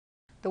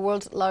The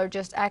world's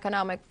largest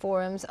economic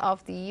forums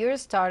of the year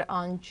start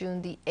on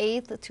June the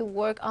 8th to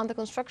work on the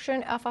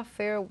construction of a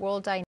fair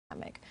world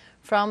dynamic.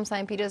 From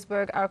St.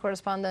 Petersburg, our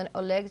correspondent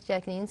Oleg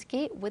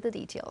Jakinsky with the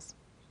details.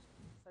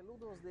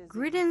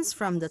 Greetings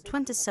from the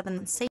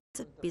 27th St.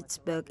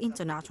 Petersburg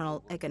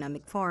International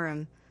Economic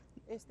Forum.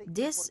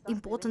 This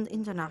important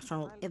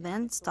international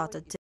event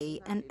started today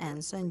and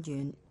ends on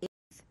June 8th.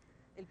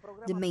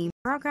 The main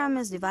program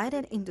is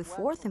divided into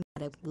four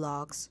thematic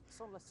blocks.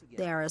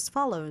 They are as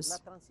follows: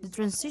 the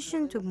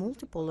transition to a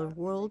multipolar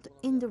world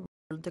in the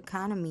world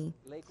economy,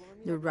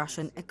 the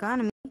Russian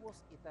economy,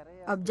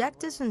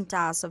 objectives and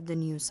tasks of the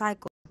new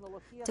cycle,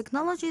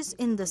 technologies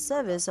in the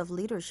service of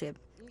leadership,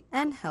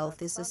 and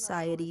healthy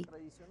society,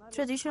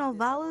 traditional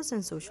values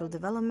and social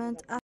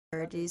development as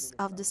priorities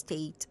of the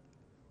state.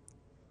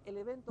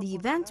 The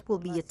event will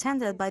be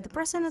attended by the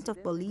President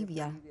of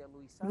Bolivia,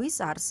 Luis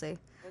Arce,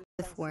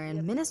 the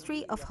Foreign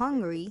Ministry of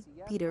Hungary,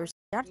 Peter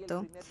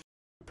Szijjártó,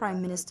 the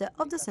Prime Minister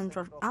of the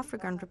Central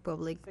African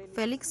Republic,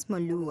 Felix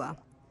Molua.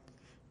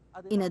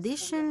 In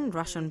addition,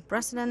 Russian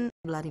President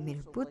Vladimir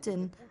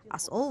Putin,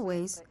 as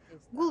always,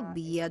 will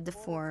be at the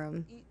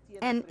forum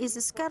and is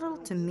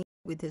scheduled to meet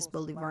with his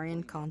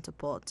Bolivarian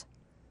counterpart.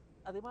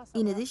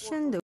 In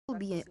addition, there will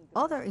be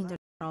other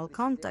international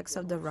contacts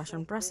of the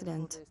Russian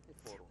president.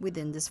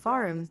 Within this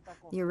forum,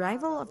 the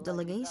arrival of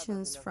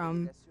delegations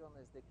from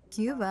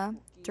Cuba,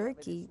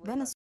 Turkey,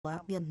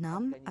 Venezuela,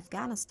 Vietnam,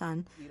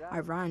 Afghanistan,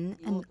 Iran,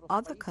 and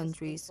other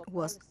countries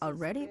was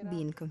already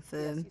being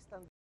confirmed.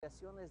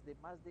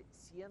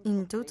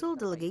 In total,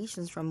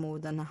 delegations from more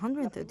than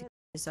 130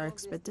 countries are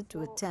expected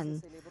to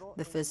attend.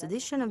 The first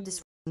edition of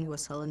this forum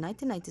was held in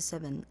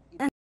 1997,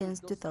 and since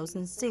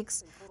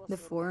 2006, the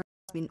forum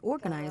has been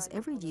organized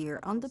every year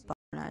under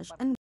patronage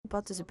and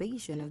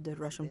participation of the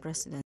Russian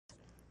president.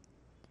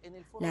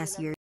 Last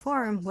year's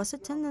forum was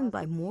attended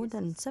by more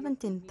than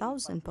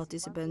 17,000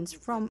 participants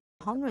from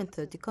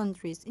 130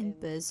 countries in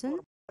person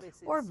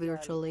or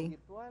virtually,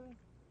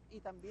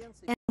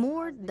 and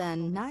more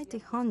than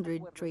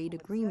 900 trade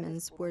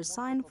agreements were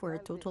signed for a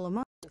total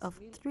amount of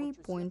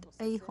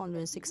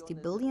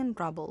 3.860 billion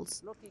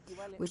rubles,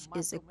 which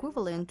is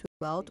equivalent to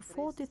about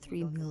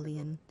 43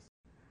 million.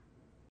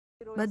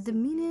 But the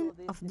meaning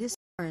of this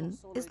forum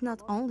is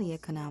not only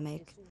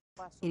economic,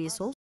 it is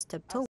also a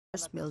step towards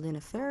building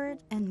a fairer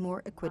and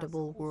more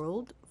equitable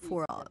world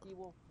for all.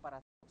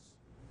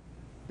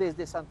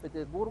 Desde San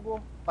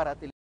Petersburgo para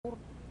teleSUR,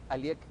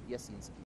 Oleg Jakinsky.